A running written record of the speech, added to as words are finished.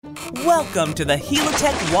Welcome to the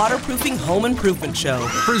Helitech Waterproofing Home Improvement Show.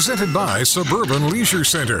 Presented by Suburban Leisure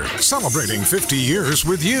Center, celebrating 50 years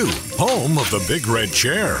with you, home of the Big Red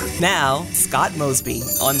Chair. Now, Scott Mosby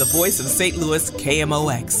on the voice of St. Louis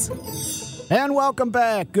KMOX. And welcome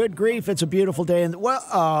back. Good grief, it's a beautiful day. And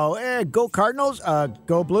go Cardinals,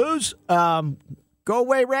 go Blues, go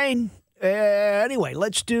away rain. Anyway,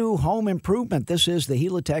 let's do home improvement. This is the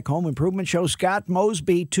Helitech Home Improvement Show. Scott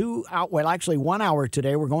Mosby, 1 hour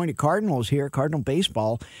today. We're going to Cardinals here, Cardinal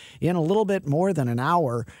baseball, in a little bit more than an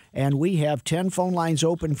hour. And we have 10 phone lines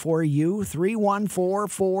open for you,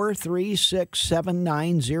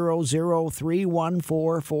 314-436-7900,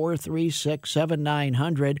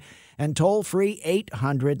 314-436-7900. And toll-free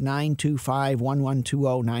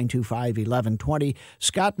 800-925-1120, 925-1120.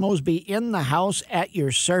 Scott Mosby in the house at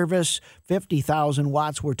your service, 50,000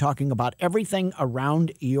 watts. We're talking about everything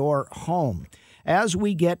around your home. As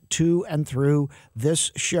we get to and through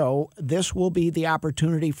this show, this will be the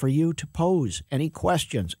opportunity for you to pose any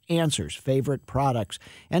questions, answers, favorite products,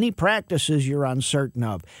 any practices you're uncertain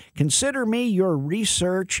of. Consider me your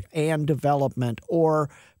research and development or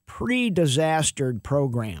pre-disastered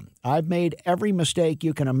program. I've made every mistake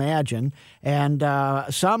you can imagine, and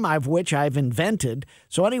some of which I've invented.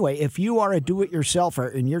 So anyway, if you are a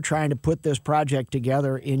do-it-yourselfer and you're trying to put this project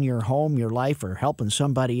together in your home, your life, or helping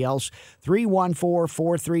somebody else,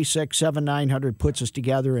 314-436-7900 puts us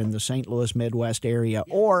together in the St. Louis Midwest area,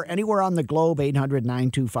 or anywhere on the globe,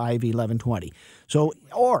 800-925-1120. So,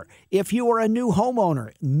 or if you are a new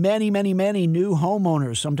homeowner, many new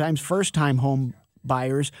homeowners, sometimes first-time home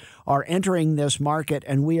buyers are entering this market,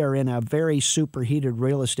 and we are in a very superheated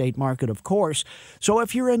real estate market, of course. So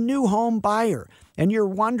if you're a new home buyer and you're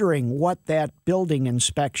wondering what that building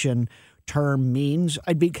inspection term means,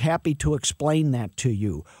 I'd be happy to explain that to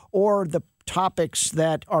you. Or the topics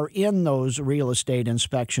that are in those real estate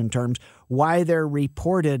inspection terms, why they're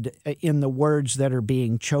reported in the words that are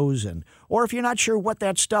being chosen. Or if you're not sure what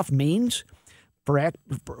that stuff means,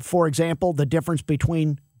 for example, the difference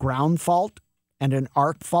between ground fault and an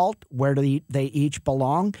arc fault, where they each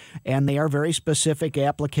belong, and they are very specific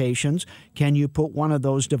applications. Can you put one of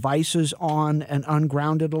those devices on an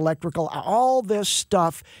ungrounded electrical? All this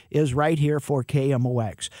stuff is right here for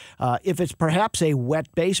KMOX. If it's perhaps a wet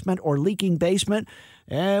basement or leaking basement,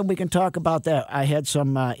 we can talk about that. I had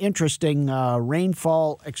some interesting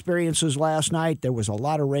rainfall experiences last night. There was a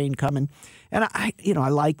lot of rain coming, and I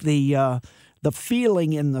like the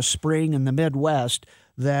feeling in the spring in the Midwest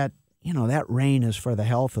that that rain is for the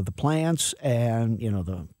health of the plants and,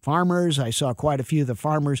 the farmers. I saw quite a few of the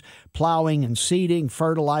farmers plowing and seeding,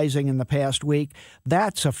 fertilizing in the past week.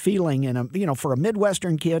 That's a feeling for a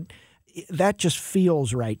Midwestern kid, that just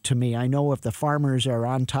feels right to me. I know if the farmers are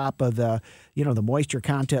on top of the moisture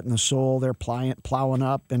content in the soil, they're plowing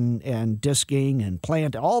up and disking and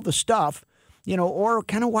planting all the stuff, or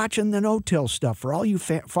kind of watching the no-till stuff. For all you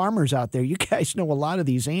farmers out there, you guys know a lot of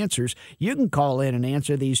these answers. You can call in and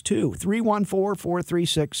answer these too.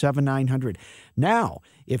 314-436-7900. Now,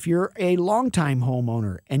 if you're a longtime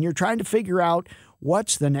homeowner and you're trying to figure out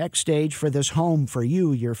what's the next stage for this home for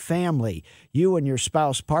you, your family, you and your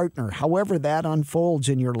spouse, partner, however that unfolds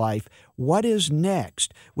in your life, what is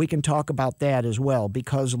next? We can talk about that as well,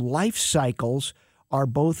 because life cycles are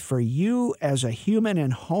both for you as a human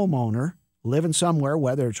and homeowner living somewhere,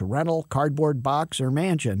 whether it's a rental, cardboard box, or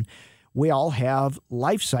mansion. We all have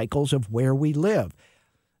life cycles of where we live.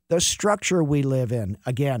 The structure we live in,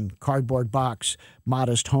 again, cardboard box,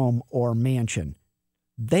 modest home, or mansion,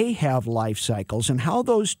 they have life cycles, and how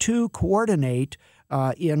those two coordinate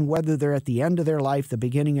in whether they're at the end of their life, the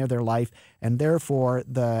beginning of their life, and therefore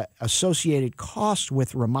the associated costs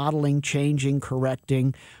with remodeling, changing,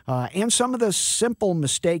 correcting, and some of the simple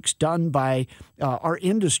mistakes done by our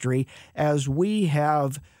industry as we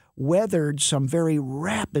have weathered some very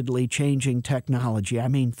rapidly changing technology. I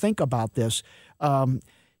mean, think about this.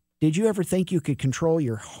 Did you ever think you could control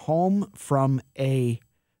your home from a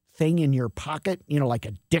thing in your pocket, like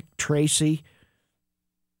a Dick Tracy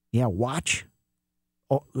watch?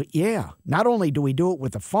 Oh, yeah. Not only do we do it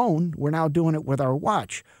with the phone, we're now doing it with our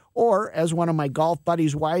watch. Or, as one of my golf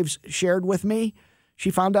buddies' wives shared with me, she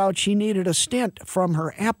found out she needed a stint from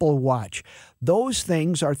her Apple Watch. Those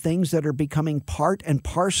things are things that are becoming part and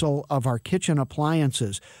parcel of our kitchen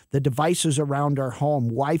appliances, the devices around our home,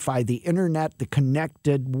 Wi-Fi, the internet, the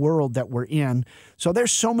connected world that we're in. So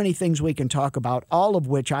there's so many things we can talk about, all of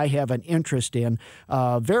which I have an interest in.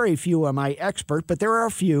 Very few am I expert, but there are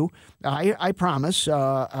a few. I promise.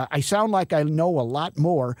 I sound like I know a lot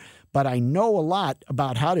more, but I know a lot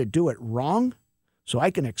about how to do it wrong. So I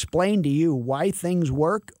can explain to you why things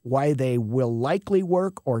work, why they will likely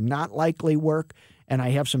work or not likely work, and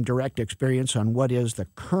I have some direct experience on what is the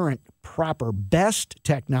current proper best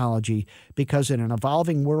technology, because in an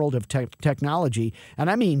evolving world of technology, and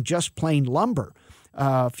I mean just plain lumber,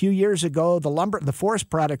 a few years ago, the Forest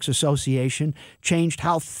Products Association changed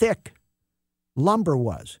how thick lumber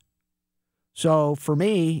was. So for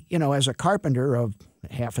me, as a carpenter of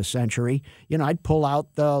half a century, I'd pull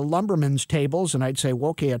out the lumberman's tables and I'd say,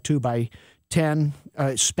 well, okay, a 2x10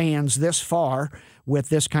 spans this far with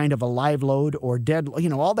this kind of a live load or dead,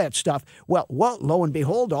 all that stuff. Well, lo and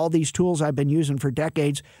behold, all these tools I've been using for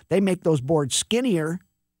decades, they make those boards skinnier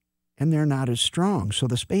and they're not as strong. So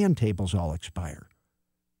the span tables all expire.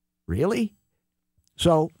 Really?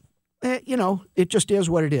 So, it just is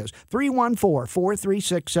what it is.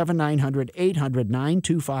 314-436-7900,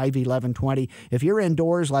 800-925-1120. If you're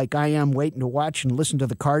indoors like I am, waiting to watch and listen to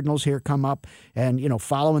the Cardinals here come up and,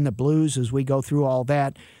 following the Blues as we go through all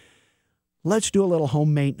that, let's do a little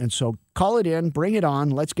home maintenance. So call it in, bring it on.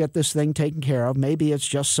 Let's get this thing taken care of. Maybe it's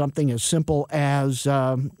just something as simple as,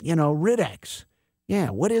 Rid-X.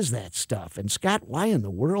 Yeah, what is that stuff? And Scott, why in the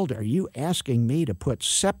world are you asking me to put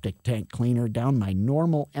septic tank cleaner down my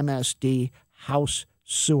normal MSD house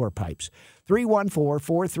sewer pipes?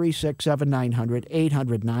 314-436-7900,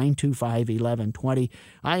 800-925-1120.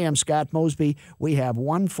 I am Scott Mosby. We have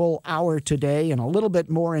one full hour today and a little bit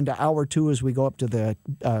more into hour two as we go up to the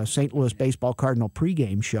St. Louis Baseball Cardinal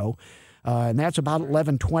pregame show. And that's about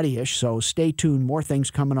 11:20-ish, so stay tuned. More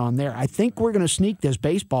things coming on there. I think we're going to sneak this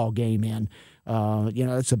baseball game in.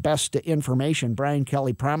 It's the best information. Brian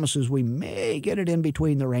Kelly promises we may get it in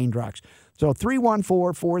between the raindrops. So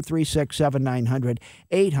 314-436-7900,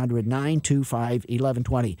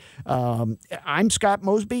 800-925-1120. I'm Scott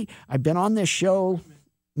Mosby. I've been on this show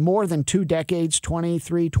more than 2 decades,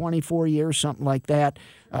 23, 24 years, something like that.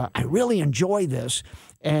 I really enjoy this,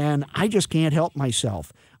 and I just can't help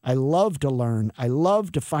myself. I love to learn. I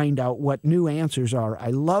love to find out what new answers are. I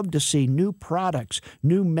love to see new products,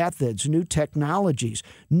 new methods, new technologies,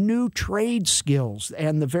 new trade skills,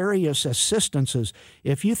 and the various assistances.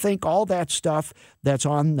 If you think all that stuff that's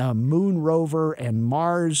on the Moon rover and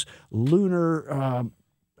Mars lunar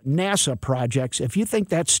NASA projects, if you think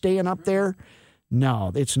that's staying up there,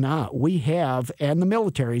 no, it's not. We have, and the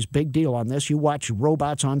military's big deal on this. You watch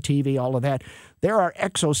robots on TV, all of that. There are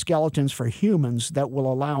exoskeletons for humans that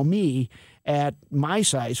will allow me at my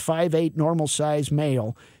size, 5'8", normal size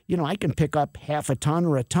male. I can pick up half a ton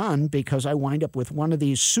or a ton because I wind up with one of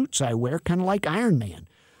these suits I wear, kind of like Iron Man.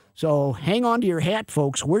 So hang on to your hat,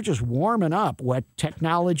 folks. We're just warming up what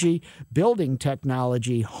technology, building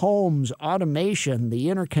technology, homes, automation, the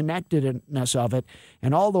interconnectedness of it,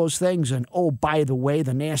 and all those things. And, oh, by the way,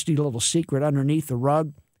 the nasty little secret underneath the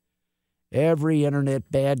rug, every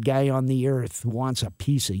internet bad guy on the earth wants a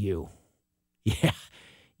piece of you.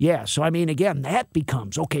 Yeah. So, again, that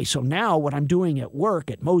becomes, okay, so now what I'm doing at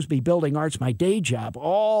work at Mosby Building Arts, my day job,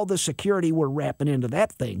 all the security we're wrapping into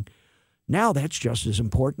that thing, now that's just as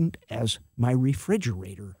important as my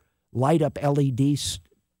refrigerator light up LED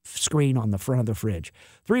screen on the front of the fridge.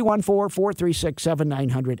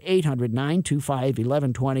 314-436-7900,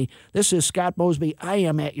 800-925-1120. This is Scott Mosby. I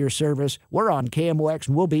am at your service. We're on KMOX,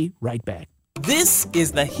 and we'll be right back. This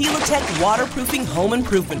is the Helitech Waterproofing Home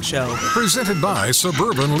Improvement Show. Presented by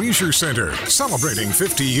Suburban Leisure Center, celebrating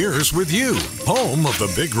 50 years with you, home of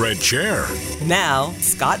the Big Red Chair. Now,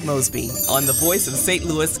 Scott Mosby on the voice of St.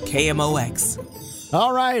 Louis KMOX.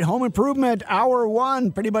 All right, home improvement, hour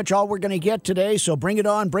one, pretty much all we're going to get today, so bring it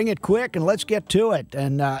on, bring it quick, and let's get to it.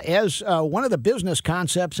 And as one of the business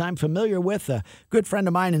concepts I'm familiar with, a good friend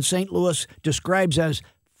of mine in St. Louis describes as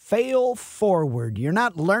fail forward. You're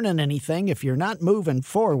not learning anything if you're not moving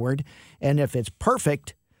forward, and if it's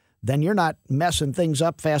perfect, then you're not messing things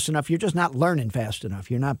up fast enough. You're just not learning fast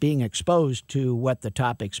enough. You're not being exposed to what the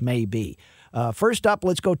topics may be. First up,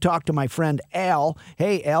 let's go talk to my friend Al.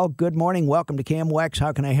 Hey, Al, good morning. Welcome to KMOX.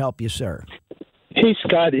 How can I help you, sir? Hey,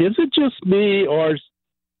 Scott, is it just me, or is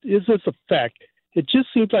this a fact? It just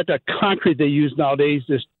seems like the concrete they use nowadays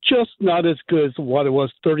is just not as good as what it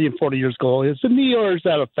was 30 and 40 years ago. Is it me, or is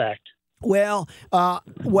that a fact? Well,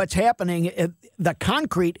 what's happening, the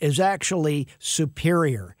concrete is actually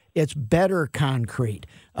superior. It's better concrete.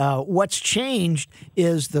 What's changed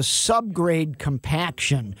is the subgrade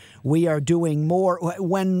compaction. We are doing more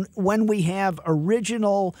when we have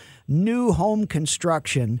original new home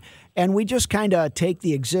construction, and we just kind of take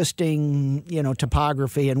the existing,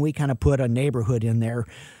 topography, and we kind of put a neighborhood in there.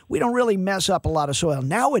 We don't really mess up a lot of soil.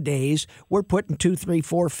 Nowadays, we're putting 2, 3,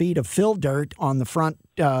 4 feet of fill dirt on the front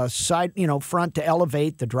side, front to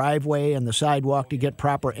elevate the driveway and the sidewalk to get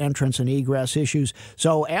proper entrance and egress issues.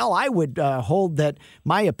 So, Al, I would hold that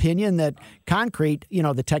my opinion that concrete,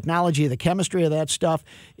 the technology, the chemistry of that stuff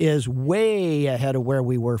is way ahead of where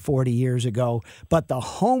we were 40 years ago. But the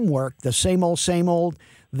homework, the same old,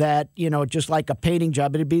 that, just like a painting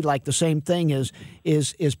job, it'd be like the same thing is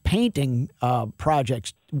painting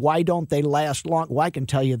projects. Why don't they last long? Well, I can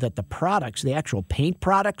tell you that the actual paint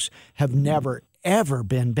products have never, ever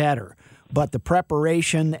been better. But the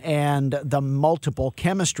preparation and the multiple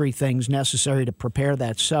chemistry things necessary to prepare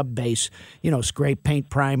that sub base, scrape, paint,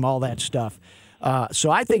 prime, all that stuff. So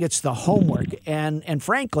I think it's the homework. And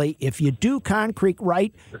frankly, if you do concrete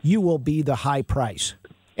right, you will be the high price.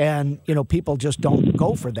 And, people just don't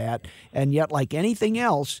go for that. And yet, like anything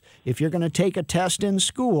else, if you're going to take a test in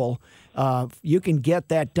school, you can get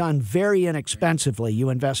that done very inexpensively. You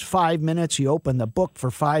invest 5 minutes, you open the book for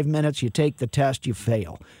 5 minutes, you take the test, you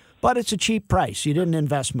fail. But it's a cheap price. You didn't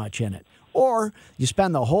invest much in it. Or you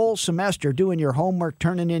spend the whole semester doing your homework,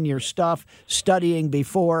 turning in your stuff, studying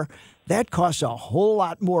before. That costs a whole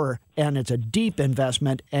lot more, and it's a deep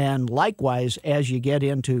investment. And likewise, as you get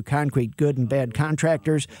into concrete good and bad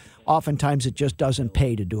contractors, oftentimes it just doesn't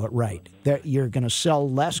pay to do it right. You're going to sell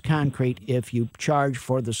less concrete if you charge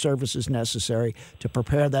for the services necessary to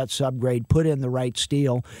prepare that subgrade, put in the right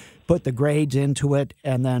steel, put the grades into it,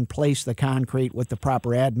 and then place the concrete with the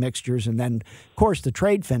proper admixtures. And then, of course, the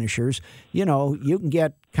trade finishers, you can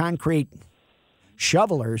get concrete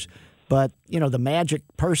shovelers, but, the magic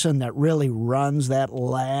person that really runs that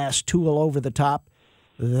last tool over the top,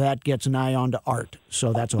 that gets an eye on to art.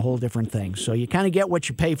 So that's a whole different thing. So you kind of get what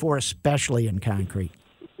you pay for, especially in concrete.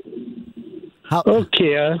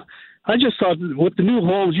 Okay. I just thought with the new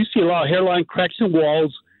homes, you see a lot of hairline cracks in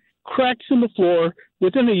walls, cracks in the floor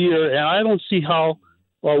within a year, and I don't see how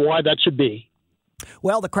or why that should be.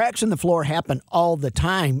 Well, the cracks in the floor happen all the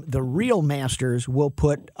time. The real masters will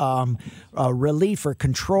put relief or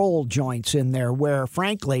control joints in there where,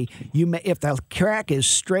 frankly, if the crack is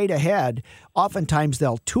straight ahead, oftentimes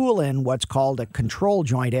they'll tool in what's called a control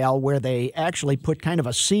joint, Al, where they actually put kind of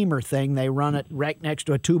a seamer thing. They run it right next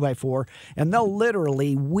to a 2x4, and they'll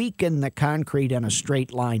literally weaken the concrete in a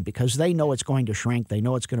straight line because they know it's going to shrink, they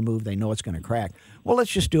know it's going to move, they know it's going to crack. Well,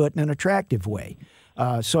 let's just do it in an attractive way.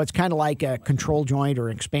 So it's kind of like a control joint or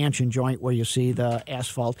expansion joint where you see the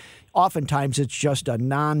asphalt. Oftentimes it's just a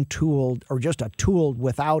non-tooled or just a tooled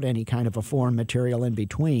without any kind of a foreign material in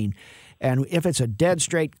between. And if it's a dead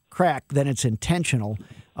straight crack, then it's intentional.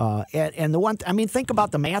 Think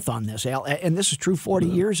about the math on this, Al. And this is true 40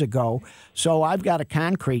 years ago. So I've got a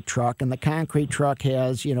concrete truck, and the concrete truck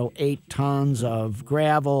has, 8 tons of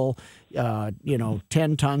gravel,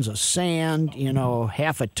 10 tons of sand,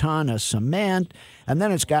 half a ton of cement, and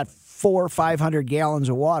then it's got 400 or 500 gallons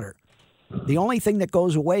of water. The only thing that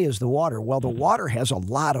goes away is the water. Well, the water has a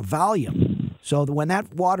lot of volume. So when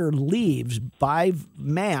that water leaves by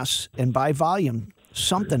mass and by volume,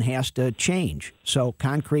 something has to change. So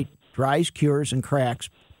concrete dries, cures, and cracks,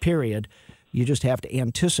 period. You just have to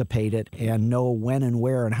anticipate it and know when and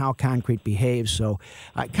where and how concrete behaves. So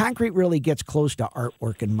concrete really gets close to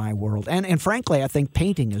artwork in my world. And frankly, I think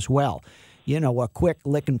painting as well. A quick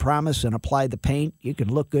lick and promise and apply the paint. You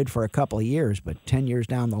can look good for a couple of years, but 10 years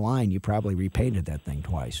down the line, you probably repainted that thing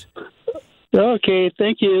twice. Okay,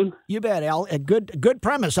 thank you. You bet, Al. A good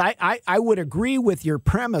premise. I would agree with your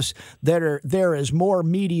premise that there is more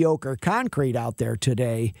mediocre concrete out there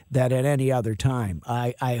today than at any other time.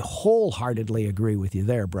 I wholeheartedly agree with you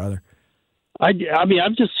there, brother. I've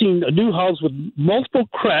just seen a new house with multiple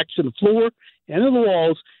cracks in the floor and in the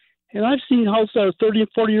walls, and I've seen houses that are 30 and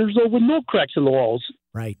 40 years old with no cracks in the walls.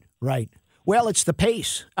 Right. Well, it's the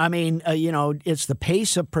pace. It's the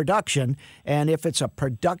pace of production. And if it's a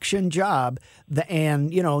production job,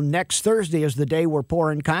 next Thursday is the day we're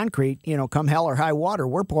pouring concrete, come hell or high water,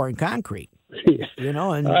 we're pouring concrete.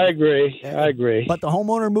 And I agree. But the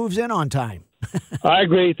homeowner moves in on time. I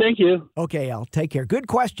agree. Thank you. Okay, Al, take care. Good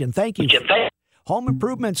question. Thank you. Home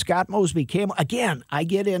Improvement, Scott Mosby. Again, I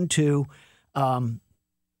get into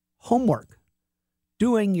homework,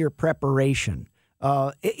 doing your preparation.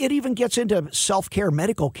 It even gets into self-care,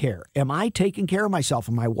 medical care. Am I taking care of myself?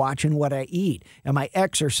 Am I watching what I eat? Am I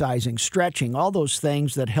exercising, stretching, all those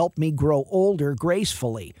things that help me grow older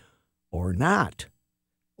gracefully? Or not?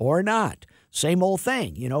 Same old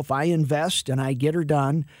thing. If I invest and I get her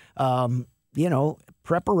done,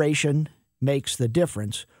 preparation makes the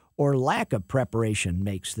difference, or lack of preparation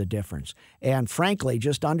makes the difference. And frankly,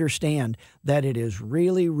 just understand that it is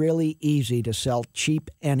really, really easy to sell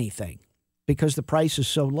cheap anything, because the price is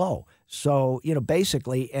so low. So,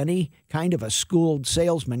 basically any kind of a schooled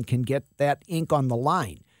salesman can get that ink on the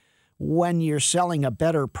line. When you're selling a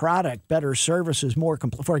better product, better services, more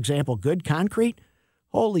complete, for example, good concrete,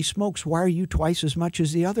 holy smokes, why are you twice as much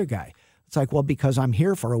as the other guy? It's like, well, because I'm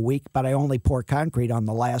here for a week, but I only pour concrete on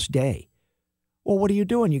the last day. Well, what are you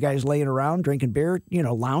doing? You guys laying around, drinking beer,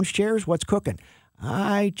 lounge chairs? What's cooking?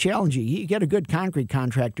 I challenge you. You get a good concrete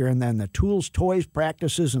contractor, and then the tools, toys,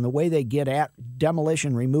 practices, and the way they get at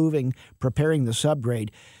demolition, removing, preparing the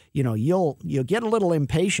subgrade, you'll get a little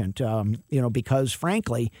impatient, because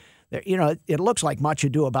frankly, it looks like much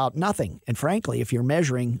ado about nothing. And frankly, if you're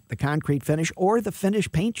measuring the concrete finish or the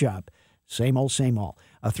finished paint job, same old, same old.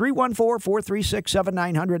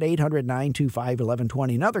 314-436-7900,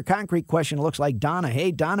 800-925-1120. Another concrete question looks like Donna.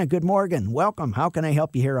 Hey, Donna, good morning. Welcome. How can I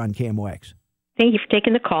help you here on KMOX? Thank you for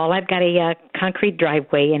taking the call. I've got a concrete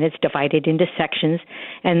driveway, and it's divided into sections.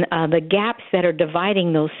 And the gaps that are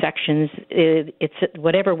dividing those sections, it's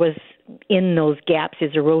whatever was in those gaps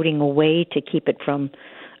is eroding away to keep it from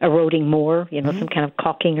eroding more, some kind of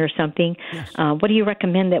caulking or something. Yes. What do you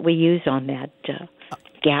recommend that we use on that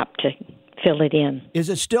gap to fill it in? Is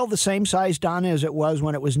it still the same size, Donna, as it was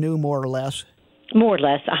when it was new, more or less? More or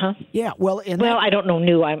less, Yeah, well... I don't know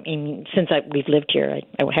new. I mean, since we've lived here,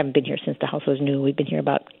 I haven't been here since the house was new. We've been here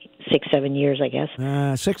about 6-7 years, I guess.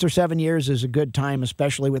 6 or 7 years is a good time,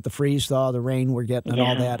 especially with the freeze-thaw, the rain we're getting, and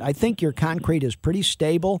all that. I think your concrete is pretty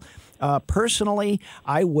stable. Personally,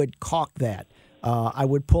 I would caulk that. I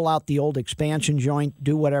would pull out the old expansion joint,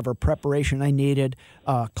 do whatever preparation I needed,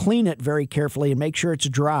 clean it very carefully and make sure it's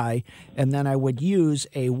dry, and then I would use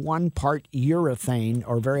a 1-part urethane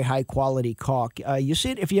or very high-quality caulk. You see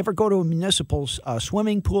it if you ever go to a municipal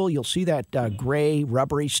swimming pool, you'll see that gray,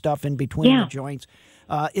 rubbery stuff in between the joints.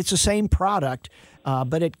 It's the same product,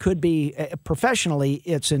 but it could be professionally.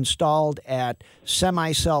 It's installed at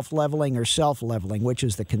semi-self-leveling or self-leveling, which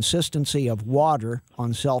is the consistency of water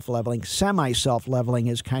on self-leveling. Semi-self-leveling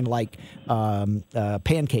is kind of like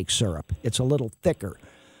pancake syrup. It's a little thicker.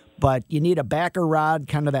 But you need a backer rod,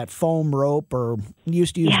 kind of that foam rope, or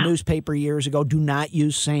used to use newspaper years ago. Do not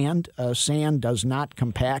use sand. Sand does not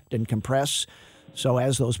compact and compress. So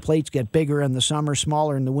as those plates get bigger in the summer,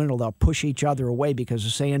 smaller in the winter, they'll push each other away because the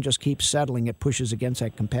sand just keeps settling. It pushes against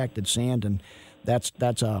that compacted sand, and that's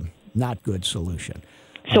a not good solution.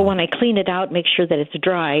 So when I clean it out, make sure that it's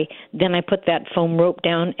dry, then I put that foam rope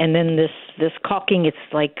down, and then this caulking, it's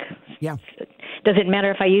like... Yeah. Does it matter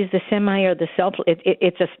if I use the semi or the self?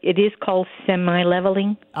 It is called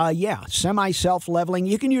semi-leveling? Semi-self-leveling.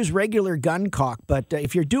 You can use regular gun caulk, but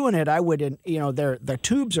if you're doing it, I would, the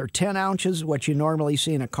tubes are 10 ounces, what you normally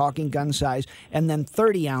see in a caulking gun size, and then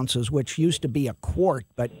 30 ounces, which used to be a quart,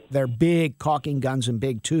 but they're big caulking guns and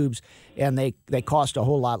big tubes, and they cost a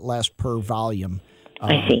whole lot less per volume.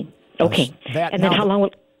 I see. Okay. How long will...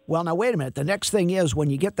 Well, now, wait a minute. The next thing is when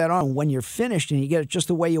you get that on, when you're finished and you get it just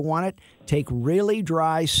the way you want it, take really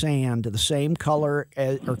dry sand, the same color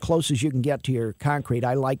or close as you can get to your concrete.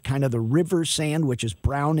 I like kind of the river sand, which is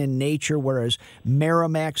brown in nature, whereas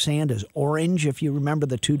Merrimack sand is orange, if you remember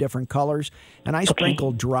the two different colors. And I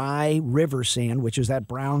sprinkle dry river sand, which is that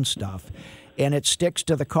brown stuff. And it sticks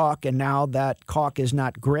to the caulk, and now that caulk is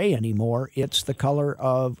not gray anymore. It's the color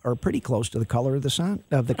of, or pretty close to the color of the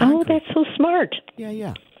concrete. Oh, that's so smart.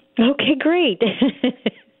 Yeah. Okay, great.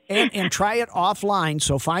 and try it offline.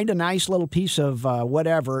 So find a nice little piece of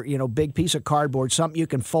whatever, big piece of cardboard, something you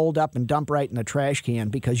can fold up and dump right in the trash can,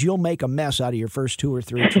 because you'll make a mess out of your first 2 or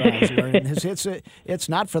 3 tries. It's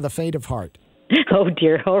not for the faint of heart. Oh,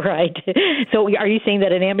 dear. All right. So are you saying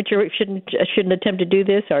that an amateur shouldn't attempt to do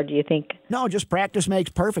this, or do you think? No, just practice makes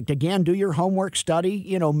perfect. Again, do your homework,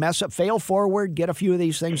 study, mess up, fail forward, get a few of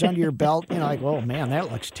these things under your belt. Like, oh, man,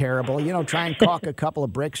 that looks terrible. Try and caulk a couple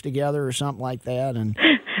of bricks together or something like that. And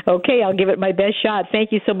okay, I'll give it my best shot.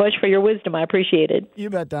 Thank you so much for your wisdom. I appreciate it. You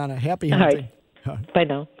bet, Donna. Happy hunting. All right. Bye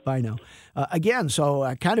now. Bye now. Again,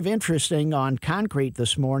 so kind of interesting on concrete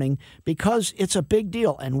this morning because it's a big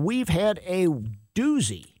deal. And we've had a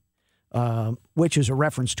doozy, which is a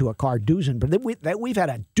reference to a car doozy, but we've had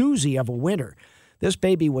a doozy of a winter. This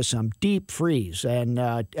baby was some deep freeze.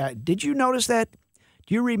 And did you notice that?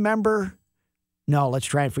 Do you remember? No, let's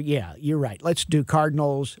try it yeah, you're right. Let's do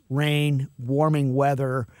Cardinals, rain, warming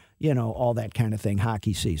weather, all that kind of thing,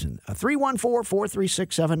 hockey season.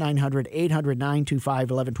 314-436-7900,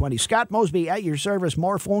 800-925-1120. Scott Mosby at your service.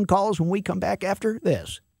 More phone calls when we come back after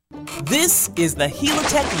this. This is the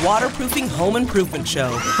Helitech Waterproofing Home Improvement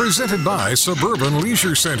Show. Presented by Suburban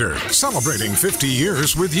Leisure Center. Celebrating 50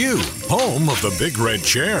 years with you. Home of the Big Red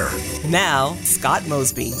Chair. Now, Scott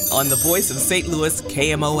Mosby on the voice of St. Louis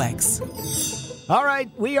KMOX. All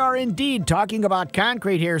right, we are indeed talking about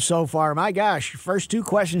concrete here so far. My gosh, first two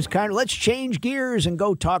questions. Let's change gears and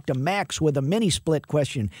go talk to Max with a mini split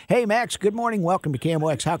question. Hey, Max, good morning. Welcome to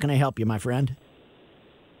KMOX. How can I help you, my friend?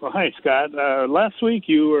 Well, hi, Scott. Last week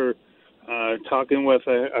you were talking with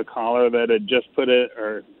a caller that had just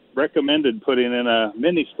recommended putting in a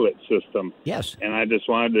mini split system. Yes. And I just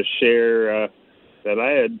wanted to share that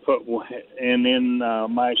I had put in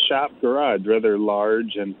my shop garage, rather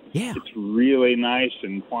large, and it's really nice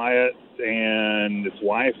and quiet, and it's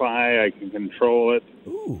Wi-Fi. I can control it.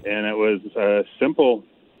 Ooh. And it was a simple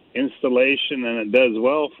installation, and it does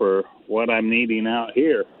well for what I'm needing out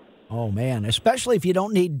here. Oh, man, especially if you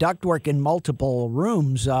don't need ductwork in multiple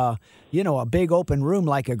rooms. A big open room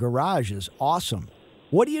like a garage is awesome.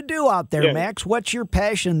 What do you do out there, Max? What's your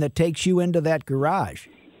passion that takes you into that garage?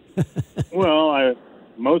 Well,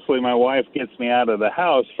 mostly my wife gets me out of the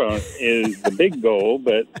house is the big goal,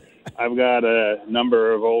 but I've got a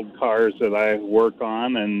number of old cars that I work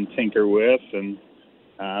on and tinker with, and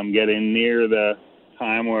I'm getting near the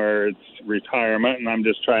time where it's retirement, and I'm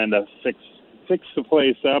just trying to fix the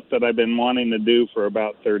place up that I've been wanting to do for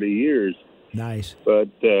about 30 years. Nice. But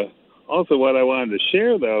also what I wanted to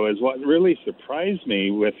share, though, is what really surprised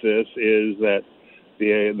me with this is that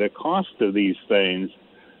the cost of these things.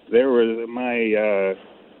 There were my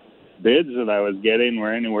bids that I was getting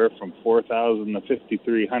were anywhere from $4,000 to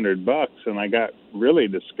 $5,300, and I got really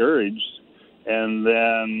discouraged. And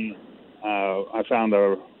then I found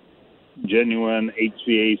a genuine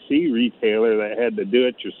HVAC retailer that had the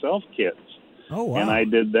do-it-yourself kits. Oh, wow. And I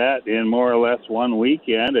did that in more or less one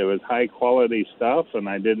weekend. It was high-quality stuff, and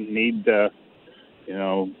I didn't need to,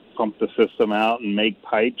 pump the system out and make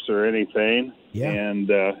pipes or anything. Yeah. And,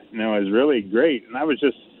 it was really great. And I was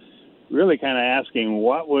just really kind of asking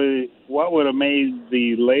what would have made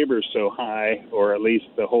the labor so high, or at least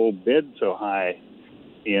the whole bid so high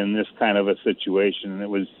in this kind of a situation. And it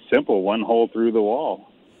was simple, one hole through the wall.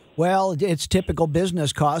 Well, it's typical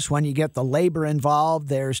business costs when you get the labor involved.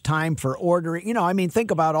 There's time for ordering.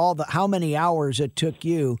 Think about how many hours it took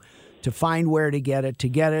you to find where to get it, to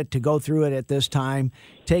go through it at this time,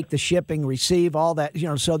 take the shipping, receive all that.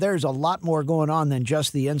 So there's a lot more going on than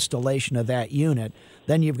just the installation of that unit.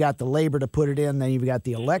 Then you've got the labor to put it in. Then you've got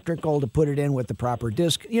the electrical to put it in with the proper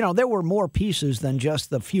disc. There were more pieces than just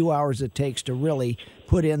the few hours it takes to really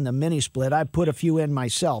put in the mini split. I put a few in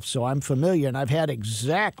myself, so I'm familiar, and I've had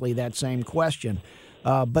exactly that same question.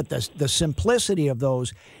 But the simplicity of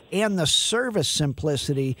those and the service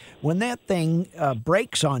simplicity, when that thing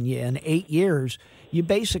breaks on you in 8 years, you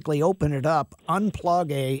basically open it up,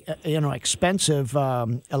 unplug a expensive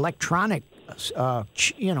electronic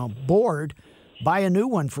board, buy a new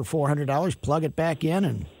one for $400, plug it back in,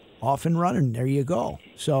 and off and running. There you go.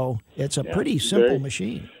 So it's a pretty simple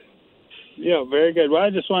machine. Yeah, very good. Well, I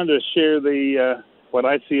just wanted to share the what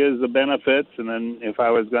I see as the benefits, and then if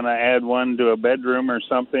I was going to add one to a bedroom or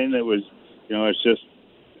something, it was, it's just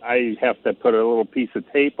I have to put a little piece of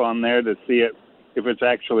tape on there to see it if it's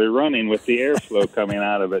actually running with the airflow coming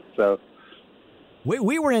out of it. So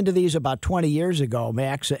we were into these about 20 years ago,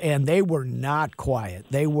 Max, and they were not quiet.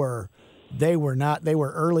 They were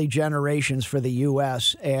early generations for the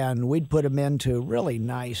U.S., and we'd put them into really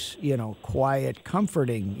nice, quiet,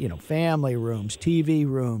 comforting, family rooms, TV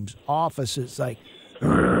rooms, offices,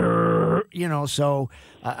 so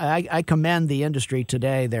I commend the industry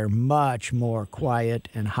today. They're much more quiet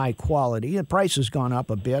and high quality. The price has gone up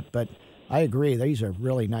a bit, but I agree. These are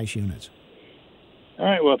really nice units. All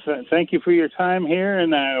right. Well, thank you for your time here,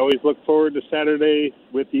 and I always look forward to Saturday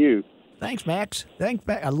with you. Thanks, Max.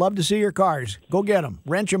 I'd love to see your cars. Go get them.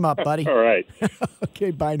 Wrench them up, buddy. All right. Okay,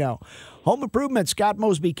 bye now. Home Improvement, Scott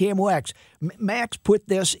Mosby, KMOX. Max put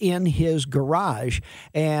this in his garage,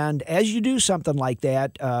 and as you do something like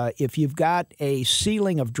that, if you've got a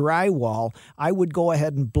ceiling of drywall, I would go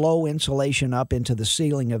ahead and blow insulation up into the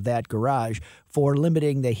ceiling of that garage for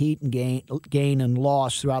limiting the heat and gain and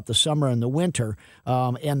loss throughout the summer and the winter.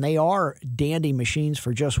 And they are dandy machines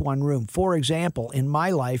for just one room. For example, in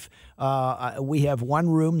my life, we have one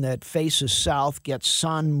room that faces south, gets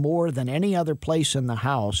sun more than any other place in the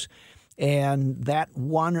house. And that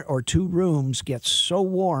one or two rooms gets so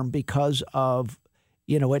warm because of,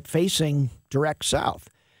 it facing direct south.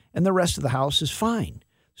 And the rest of the house is fine.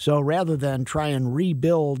 So rather than try and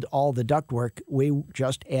rebuild all the ductwork, we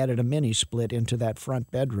just added a mini split into that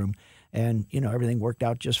front bedroom. And, everything worked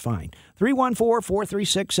out just fine.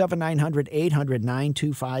 314-436-7900,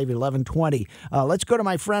 800-925-1120. Let's go to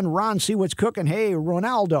my friend Ron, see what's cooking. Hey,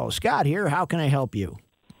 Ronaldo, Scott here. How can I help you?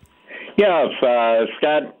 Yeah,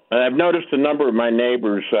 Scott, I've noticed a number of my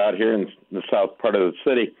neighbors out here in the south part of the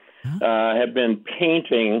city have been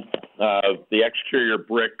painting the exterior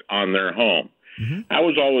brick on their home. Mm-hmm. I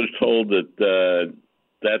was always told that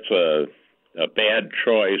that's a bad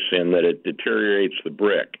choice in that it deteriorates the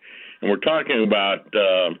brick. And we're talking about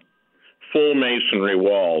full masonry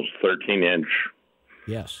walls, 13-inch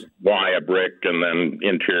wire brick, and then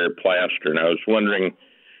interior plaster. And I was wondering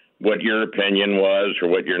what your opinion was or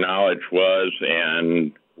what your knowledge was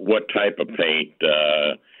and what type of paint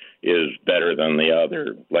is better than the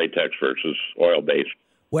other, latex versus oil-based.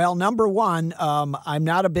 Well, number one, I'm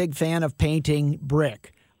not a big fan of painting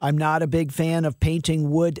brick. I'm not a big fan of painting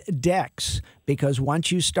wood decks because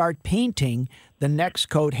once you start painting, the next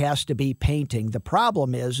coat has to be painting. The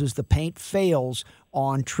problem is the paint fails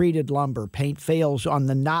on treated lumber. Paint fails on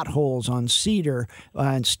the knot holes on cedar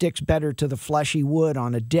and sticks better to the fleshy wood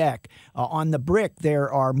on a deck. On the brick, there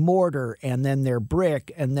are mortar, and then they're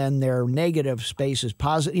brick, and then they're negative spaces,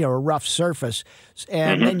 positive, a rough surface,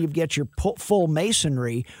 and then you get your full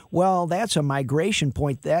masonry. Well, that's a migration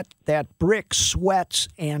point. That brick sweats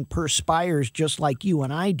and perspires just like you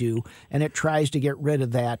and I do, and it tries to get rid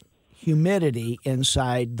of that humidity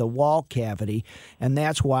inside the wall cavity, and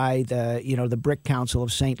that's why the Brick Council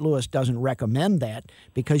of St. Louis doesn't recommend that,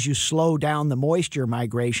 because you slow down the moisture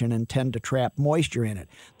migration and tend to trap moisture in it.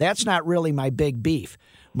 That's not really my big beef.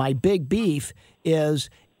 My big beef is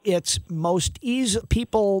it's most easy.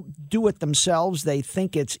 People do it themselves. They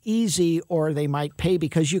think it's easy, or they might pay,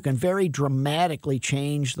 because you can very dramatically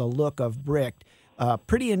change the look of brick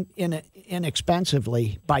pretty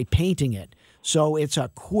inexpensively by painting it. So it's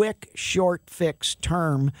a quick, short fix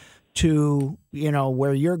term to,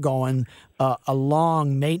 where you're going, a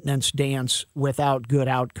long maintenance dance without good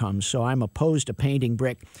outcomes. So I'm opposed to painting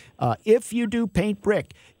brick. If you do paint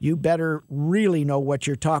brick, you better really know what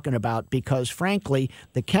you're talking about, because, frankly,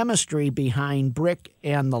 the chemistry behind brick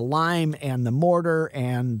and the lime and the mortar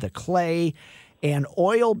and the clay and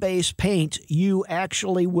oil-based paint, you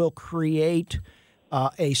actually will create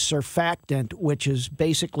a surfactant, which is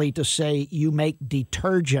basically to say you make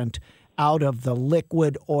detergent out of the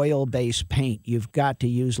liquid oil-based paint. You've got to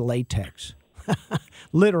use latex.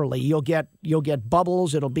 Literally, you'll get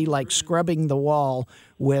bubbles. It'll be like scrubbing the wall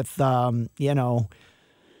with a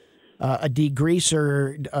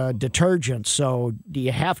degreaser detergent. So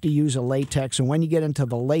you have to use a latex, and when you get into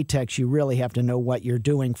the latex, you really have to know what you're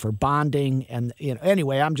doing for bonding. And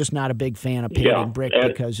anyway, I'm just not a big fan of painting brick,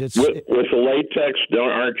 because it's with the latex.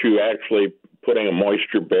 Aren't you actually putting a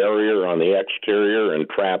moisture barrier on the exterior and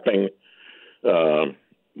trapping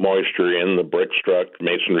moisture in the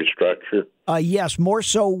masonry structure? Yes, more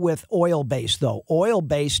so with oil-based, though.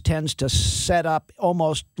 Oil-based tends to set up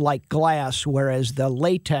almost like glass, whereas the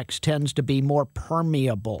latex tends to be more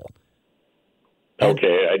permeable.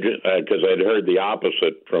 Okay, because I'd heard the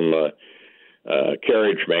opposite from a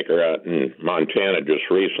carriage maker out in Montana just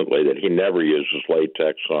recently, that he never uses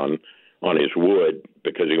latex on his wood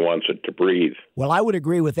because he wants it to breathe. Well, I would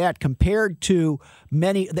agree with that. Compared to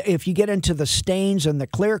many, if you get into the stains and the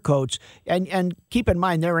clear coats, and keep in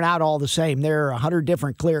mind, they're not all the same. There are 100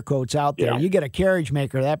 different clear coats out there. Yeah. You get a carriage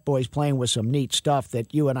maker, that boy's playing with some neat stuff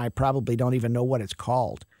that you and I probably don't even know what it's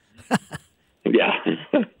called. Yeah.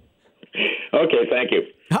 Okay, thank you.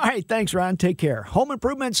 All right, thanks, Ron. Take care. Home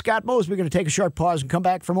Improvement, Scott Mosby. We're going to take a short pause and come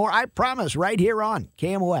back for more. I promise, right here on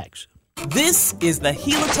KMOX. This is the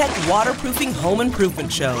Helitech Waterproofing Home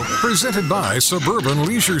Improvement Show. Presented by Suburban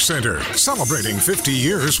Leisure Center. Celebrating 50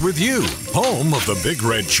 years with you. Home of the Big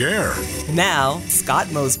Red Chair. Now,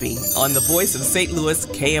 Scott Mosby on the voice of St. Louis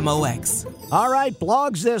KMOX. All right,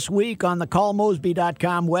 blogs this week on the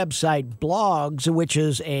callmosby.com website. Blogs, which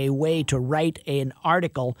is a way to write an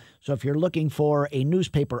article. So if you're looking for a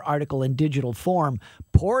newspaper article in digital form,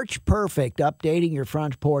 Porch Perfect, updating your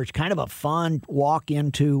front porch. Kind of a fun walk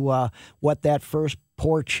into what that first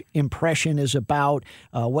porch impression is about,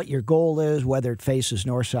 what your goal is, whether it faces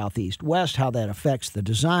north, south, east, west, how that affects the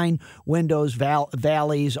design, windows,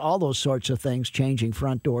 valleys, all those sorts of things, changing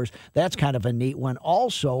front doors. That's kind of a neat one.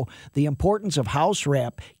 Also, the importance of house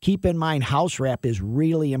wrap. Keep in mind, house wrap is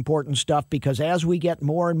really important stuff, because as we get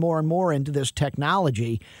more and more and more into this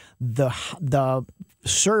technology, the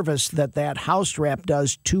service that house wrap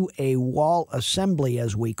does to a wall assembly,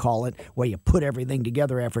 as we call it, where you put everything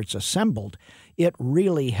together after it's assembled, it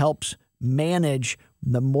really helps manage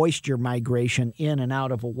the moisture migration in and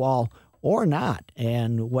out of a wall, or not.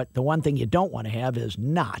 And the one thing you don't want to have is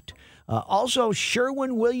not. Also,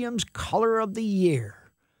 Sherwin-Williams Color of the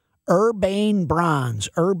Year. Urbane bronze.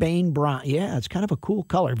 Yeah, it's kind of a cool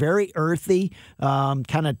color. Very earthy,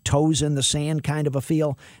 kind of toes in the sand kind of a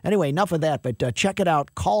feel. Anyway, enough of that, but check it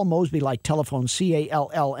out. Call Mosby, like telephone,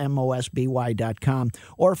 CALLMOSBY.com.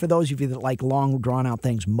 Or for those of you that like long, drawn-out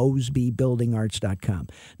things, MosbyBuildingArts.com.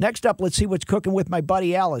 Next up, let's see what's cooking with my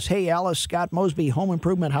buddy Alice. Hey, Alice, Scott Mosby, Home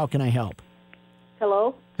Improvement. How can I help?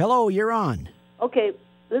 Hello? Hello, you're on. Okay,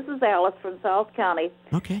 this is Alice from South County.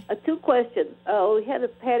 Okay. 2 questions. We had a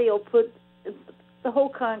patio put, the whole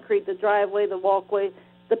concrete, the driveway, the walkway,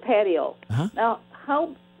 the patio. Uh-huh. Now,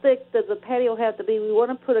 how thick does the patio have to be? We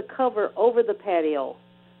want to put a cover over the patio,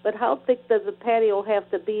 but how thick does the patio have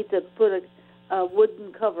to be to put a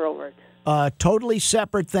wooden cover over it? Totally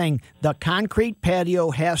separate thing. The concrete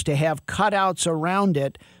patio has to have cutouts around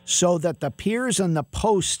it so that the piers and the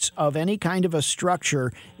posts of any kind of a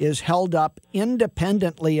structure is held up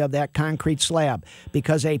independently of that concrete slab.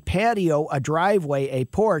 Because a patio, a driveway, a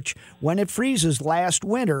porch, when it freezes last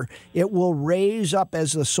winter, it will raise up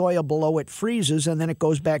as the soil below it freezes, and then it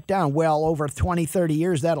goes back down. Well, over 20, 30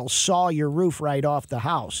 years, that'll saw your roof right off the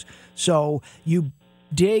house. So you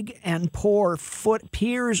dig and pour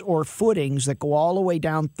piers or footings that go all the way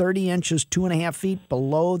down 30 inches, 2.5 feet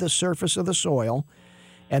below the surface of the soil.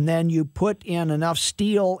 And then you put in enough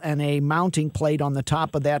steel and a mounting plate on the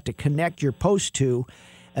top of that to connect your post to.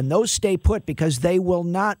 And those stay put because they will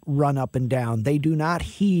not run up and down. They do not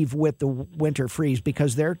heave with the winter freeze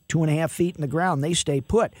because they're 2.5 feet in the ground. They stay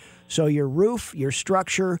put. So your roof, your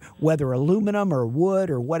structure, whether aluminum or wood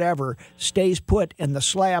or whatever, stays put and the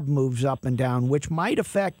slab moves up and down, which might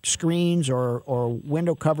affect screens or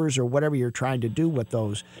window covers or whatever you're trying to do with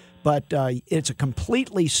those. But it's a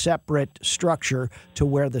completely separate structure to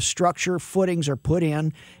where the structure footings are put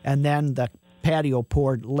in and then the patio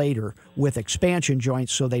poured later with expansion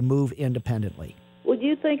joints so they move independently. Would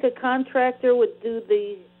you think a contractor would do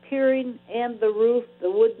the piering and the roof,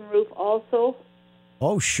 the wooden roof also?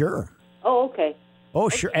 Oh, sure. Oh, okay. Oh,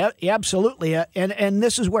 sure. Absolutely. And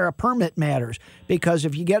this is where a permit matters, because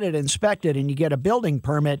if you get it inspected and you get a building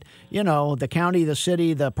permit, you know, the county, the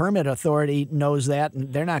city, the permit authority knows that,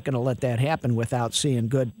 and they're not going to let that happen without seeing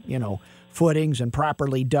good, you know, footings and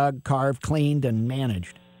properly dug, carved, cleaned, and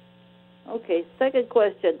managed. Okay, second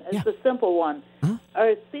question. It's a simple one. Huh?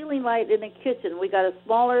 Our ceiling light in the kitchen, we got a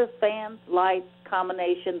smaller fan light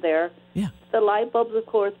combination there. Yeah. The light bulbs, of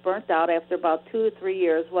course, burnt out after about 2 or 3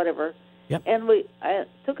 years, whatever. Yep. And I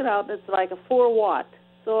took it out, and it's like a 4-watt.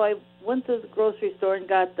 So I went to the grocery store and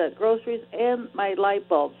got the groceries and my light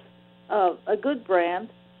bulbs, a good brand,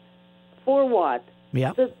 4-watt.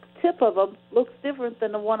 Yeah. The tip of them looks different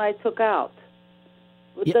than the one I took out.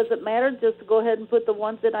 Yeah. Does it matter just to go ahead and put the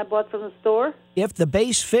ones that I bought from the store? If the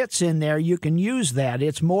base fits in there, you can use that.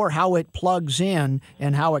 It's more how it plugs in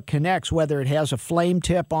and how it connects, whether it has a flame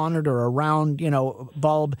tip on it or a round, you know,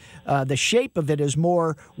 bulb. The shape of it is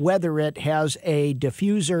more whether it has a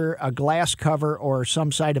diffuser, a glass cover, or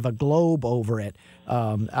some side of a globe over it.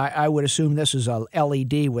 I would assume this is a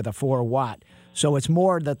LED with a 4-watt. So it's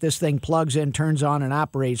more that this thing plugs in, turns on, and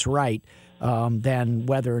operates right. Than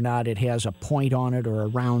whether or not it has a point on it or a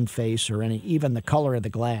round face or even the color of the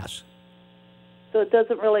glass. So it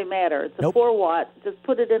doesn't really matter. It's a 4-watt. Just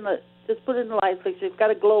put it in the light fixture. It's got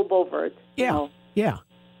a globe over it. Yeah. You know. Yeah.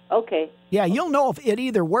 Okay. Yeah, you'll know if it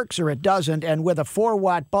either works or it doesn't. And with a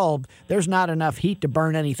 4-watt bulb, there's not enough heat to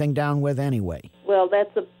burn anything down with anyway. Well,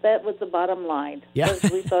 that was the bottom line. Yeah.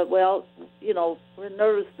 We thought, well, you know, we're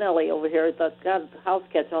nervous Nelly over here. I thought, God, the house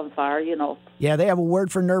catch on fire, you know. Yeah, they have a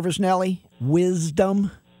word for nervous Nelly.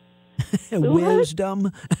 Wisdom.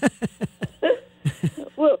 Wisdom.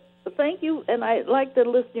 Well, thank you, and I like to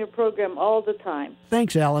listen to your program all the time.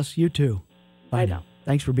 Thanks, Alice. You too. Bye now.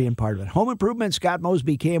 Thanks for being part of it. Home Improvement, Scott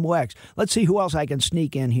Mosby, KMOX. Let's see who else I can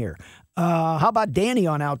sneak in here. How about Danny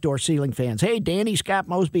on Outdoor Ceiling Fans? Hey, Danny, Scott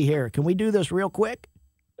Mosby here. Can we do this real quick?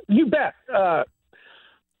 You bet.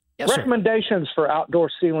 Yes, recommendations for outdoor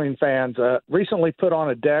ceiling fans. Recently put on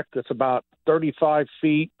a deck that's about 35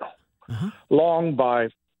 feet long by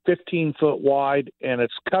 15 foot wide, and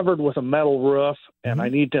it's covered with a metal roof, and I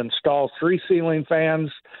need to install 3 ceiling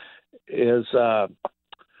fans. There's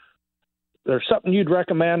something you'd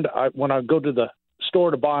recommend? When I go to the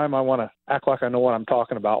store to buy them, I want to act like I know what I'm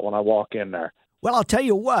talking about when I walk in there. Well, I'll tell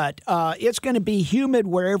you what, it's going to be humid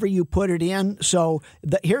wherever you put it in. So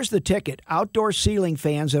here's the ticket. Outdoor ceiling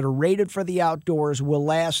fans that are rated for the outdoors will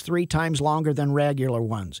last 3 times longer than regular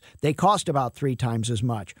ones. They cost about 3 times as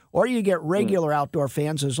much. Or you get regular outdoor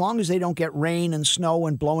fans, as long as they don't get rain and snow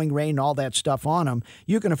and blowing rain and all that stuff on them,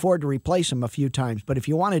 you can afford to replace them a few times. But if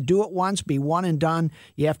you want to do it once, be one and done,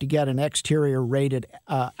 you have to get an exterior rated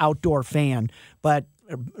outdoor fan. But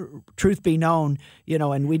truth be known,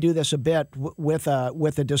 and we do this a bit with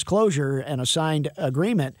a disclosure and a signed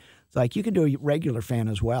agreement. It's like you can do a regular fan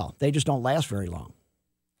as well. They just don't last very long.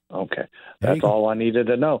 Okay. That's all I needed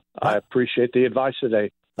to know. I appreciate the advice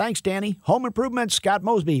today. Thanks, Danny. Home Improvement, Scott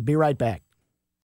Mosby. Be right back.